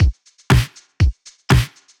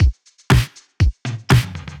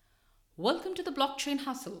Welcome to the Blockchain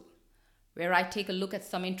Hustle, where I take a look at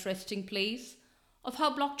some interesting plays of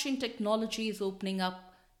how blockchain technology is opening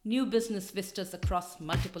up new business vistas across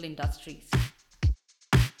multiple industries.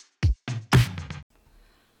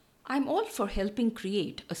 I'm all for helping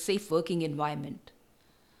create a safe working environment,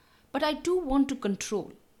 but I do want to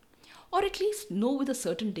control, or at least know with a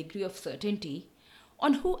certain degree of certainty,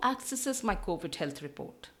 on who accesses my COVID health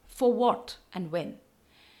report, for what and when.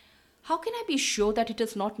 How can I be sure that it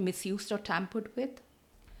is not misused or tampered with?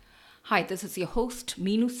 Hi, this is your host,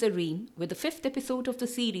 Meenu Serene, with the fifth episode of the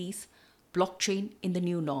series, Blockchain in the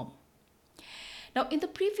New Norm. Now, in the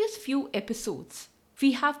previous few episodes,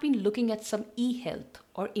 we have been looking at some e-health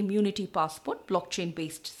or immunity passport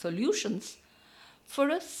blockchain-based solutions for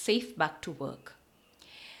a safe back to work.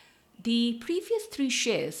 The previous three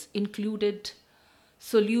shares included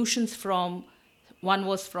solutions from one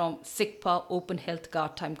was from SIGPA Open Health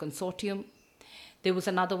Guard Time Consortium. There was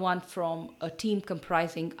another one from a team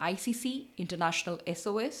comprising ICC, International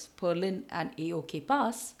SOS, Perlin, and AOK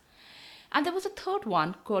Pass. And there was a third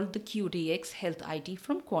one called the QDX Health ID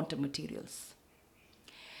from Quantum Materials.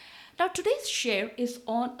 Now, today's share is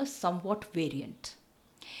on a somewhat variant.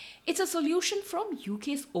 It's a solution from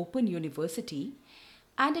UK's Open University,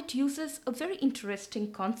 and it uses a very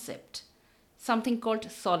interesting concept, something called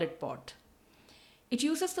SolidPod. It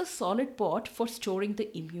uses the SolidPod for storing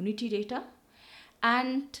the immunity data,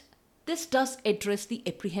 and this does address the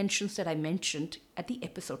apprehensions that I mentioned at the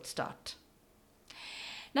episode start.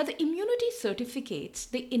 Now, the immunity certificates,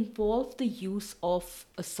 they involve the use of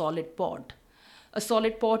a SolidPod. A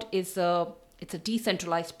SolidPod it's a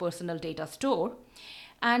decentralized personal data store,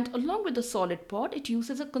 and along with the SolidPod, it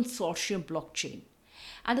uses a consortium blockchain.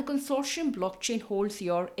 And the consortium blockchain holds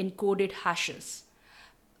your encoded hashes,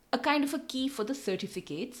 a kind of a key for the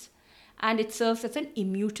certificates, and it serves as an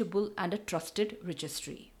immutable and a trusted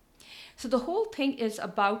registry. So the whole thing is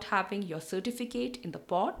about having your certificate in the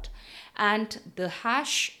pod and the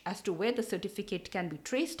hash as to where the certificate can be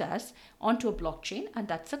traced as onto a blockchain, and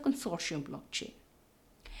that's a consortium blockchain.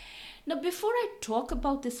 Now, before I talk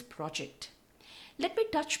about this project, let me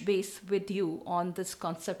touch base with you on this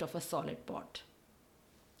concept of a solid pod.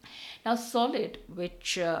 Now, SOLID,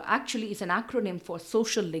 which actually is an acronym for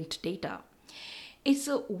Social Linked Data, is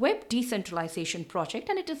a web decentralization project,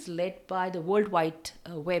 and it is led by the worldwide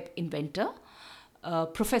web inventor,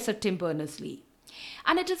 Professor Tim Berners-Lee.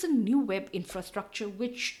 And it is a new web infrastructure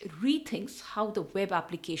which rethinks how the web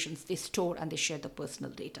applications they store and they share the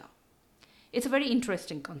personal data. It's a very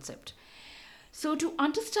interesting concept. So to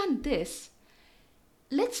understand this,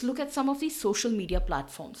 let's look at some of these social media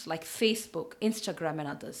platforms like Facebook, Instagram, and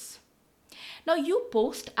others. Now, you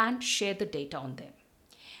post and share the data on them.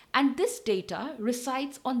 And this data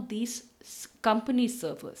resides on these company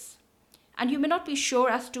servers. And you may not be sure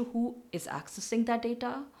as to who is accessing that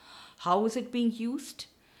data, how is it being used,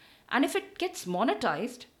 and if it gets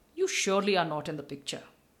monetized, you surely are not in the picture.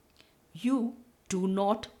 You do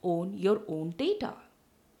not own your own data.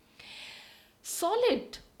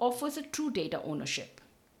 Solid offers a true data ownership.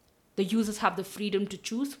 The users have the freedom to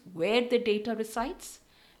choose where their data resides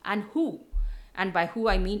and who, and by who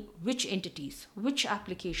I mean which entities, which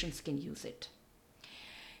applications can use it.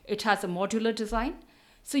 It has a modular design,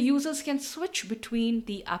 so users can switch between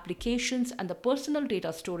the applications and the personal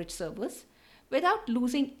data storage servers without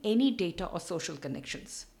losing any data or social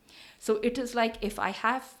connections. So it is like if I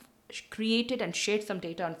have created and shared some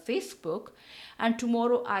data on Facebook, and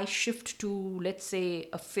tomorrow I shift to, let's say,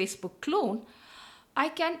 a Facebook clone, I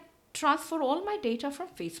can transfer all my data from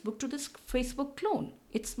Facebook to this Facebook clone.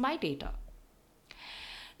 It's my data.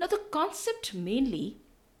 Now, the concept mainly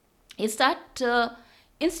is that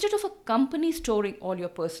instead of a company storing all your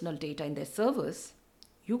personal data in their servers,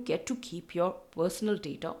 you get to keep your personal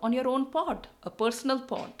data on your own pod, a personal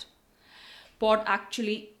pod. Pod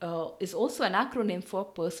actually is also an acronym for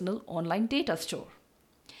Personal Online Data Store.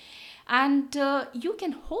 And you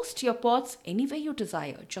can host your pods anywhere you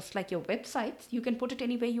desire, just like your websites, you can put it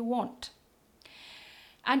anywhere you want.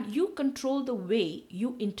 And you control the way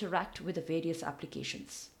you interact with the various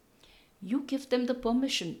applications. You give them the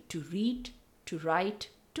permission to read, to write,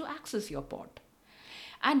 to access your pod.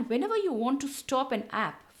 And whenever you want to stop an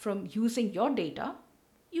app from using your data,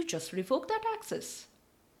 you just revoke that access.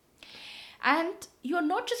 And you're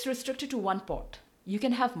not just restricted to one pod, you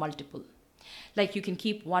can have multiple. Like you can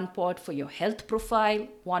keep one pod for your health profile,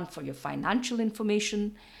 one for your financial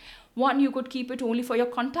information, one you could keep it only for your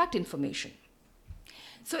contact information.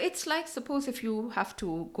 So it's like, suppose if you have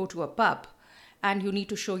to go to a pub and you need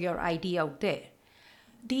to show your ID out there.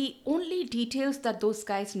 The only details that those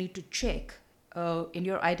guys need to check in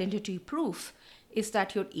your identity proof is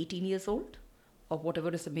that you're 18 years old, or whatever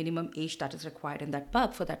is the minimum age that is required in that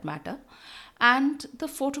pub for that matter, and the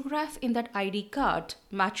photograph in that ID card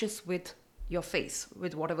matches with your face,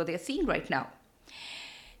 with whatever they're seeing right now.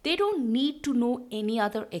 They don't need to know any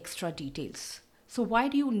other extra details. So why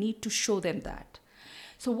do you need to show them that?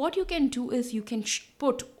 So what you can do is you can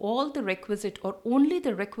put all the requisite or only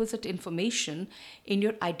the requisite information in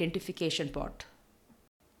your identification part.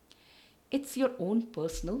 It's your own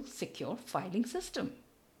personal secure filing system.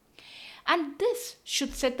 And this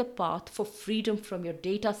should set the path for freedom from your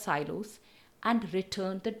data silos and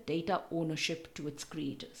return the data ownership to its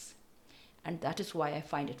creators. And that is why I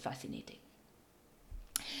find it fascinating.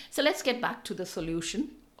 So let's get back to the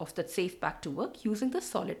solution of the safe back to work using the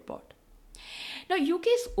Solid Pod. Now,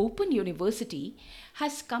 UK's Open University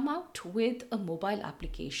has come out with a mobile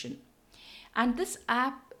application, and this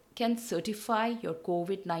app can certify your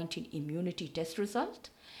COVID-19 immunity test result,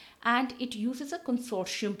 and it uses a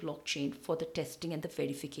consortium blockchain for the testing and the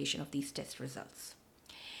verification of these test results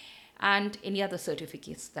and any other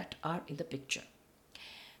certificates that are in the picture.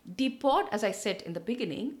 The pod, as I said in the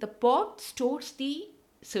beginning, the pod stores the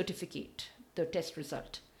certificate, the test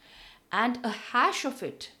result, and a hash of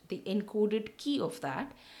it, the encoded key of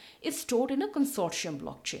that, is stored in a consortium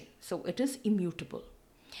blockchain. So it is immutable.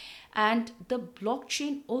 And the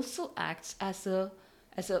blockchain also acts as a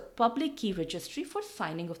public key registry for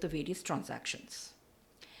signing of the various transactions.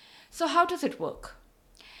 So how does it work?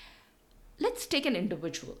 Let's take an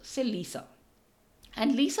individual, say Lisa.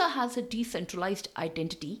 And Lisa has a decentralized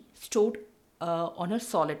identity stored on her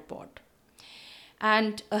Solid Pod.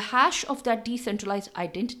 And a hash of that decentralized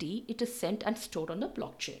identity, it is sent and stored on the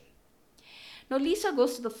blockchain. Now Lisa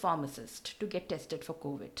goes to the pharmacist to get tested for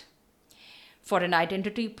COVID. For an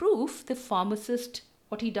identity proof, the pharmacist,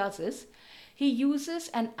 what he does is, he uses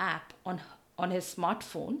an app on his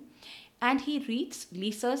smartphone and he reads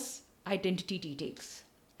Lisa's identity details.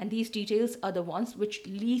 And these details are the ones which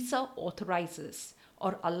Lisa authorizes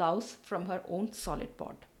or allows from her own Solid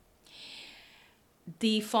Pod.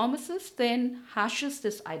 The pharmacist then hashes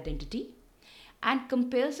this identity and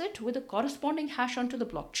compares it with a corresponding hash onto the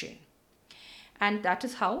blockchain. And that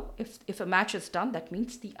is how, if a match is done, that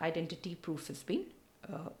means the identity proof has been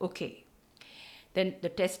okay. Then the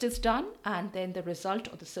test is done and then the result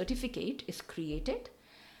or the certificate is created.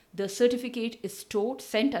 The certificate is stored,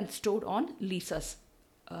 sent and stored on Lisa's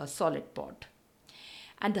Solid Pod.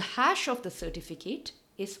 And the hash of the certificate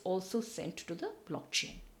is also sent to the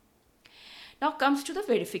blockchain. Now comes to the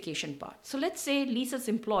verification part. So let's say Lisa's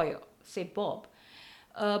employer, say Bob,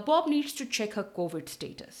 Bob needs to check her COVID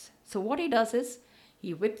status. So what he does is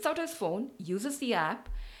he whips out his phone, uses the app,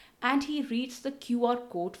 and he reads the QR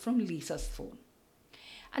code from Lisa's phone.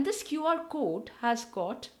 And this QR code has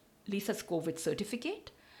got Lisa's COVID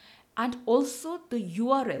certificate and also the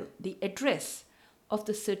URL, the address of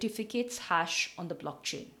the certificate's hash on the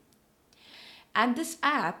blockchain. And this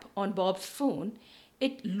app on Bob's phone,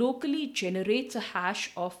 it locally generates a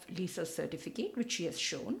hash of Lisa's certificate, which she has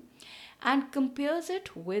shown, and compares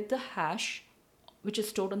it with the hash which is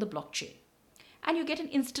stored on the blockchain. And you get an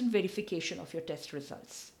instant verification of your test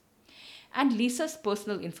results. And Lisa's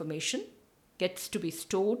personal information gets to be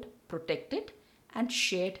stored, protected, and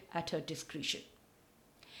shared at her discretion.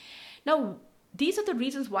 Now, these are the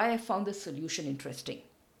reasons why I found this solution interesting.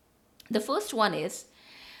 The first one is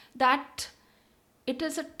that it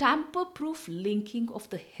is a tamper-proof linking of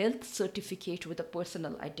the health certificate with a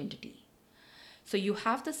personal identity. So you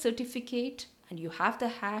have the certificate and you have the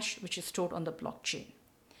hash which is stored on the blockchain.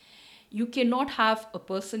 You cannot have a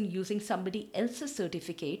person using somebody else's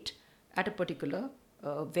certificate at a particular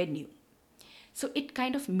venue. So it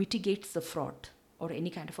kind of mitigates the fraud or any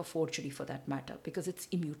kind of a forgery for that matter because it's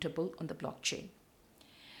immutable on the blockchain.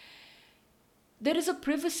 There is a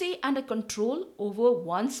privacy and a control over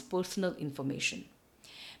one's personal information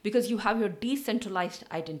because you have your decentralized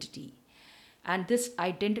identity. And this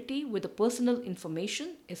identity with the personal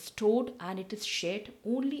information is stored and it is shared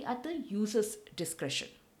only at the user's discretion.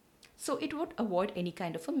 So it would avoid any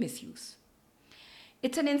kind of a misuse.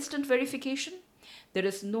 It's an instant verification. There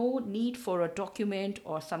is no need for a document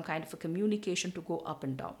or some kind of a communication to go up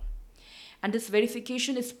and down. And this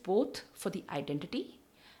verification is both for the identity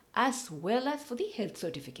as well as for the health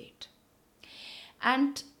certificate.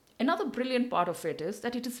 And another brilliant part of it is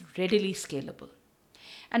that it is readily scalable.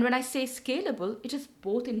 And when I say scalable, it is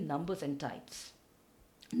both in numbers and types.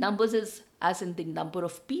 Numbers is as in the number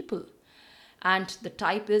of people. And the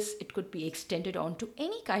type is it could be extended on to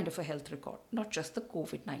any kind of a health record, not just the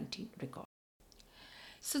COVID-19 record.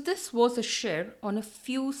 So this was a share on a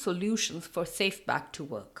few solutions for safe back to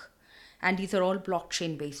work. And these are all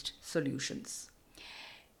blockchain-based solutions.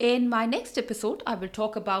 In my next episode, I will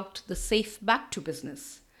talk about the safe back to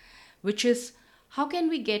business, which is how can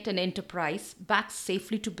we get an enterprise back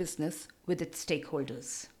safely to business with its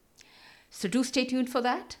stakeholders. So do stay tuned for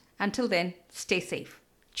that. Until then, stay safe.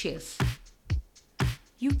 Cheers.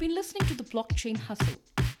 You've been listening to the Blockchain Hustle.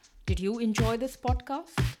 Did you enjoy this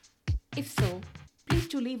podcast? If so, please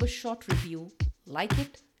do leave a short review, like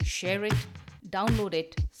it, share it, download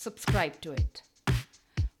it, subscribe to it.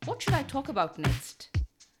 What should I talk about next?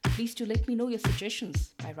 Please do let me know your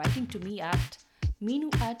suggestions by writing to me at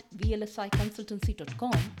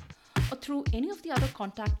meenu@vlsiconsultancy.com or through any of the other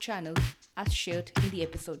contact channels as shared in the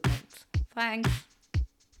episode notes. Thanks.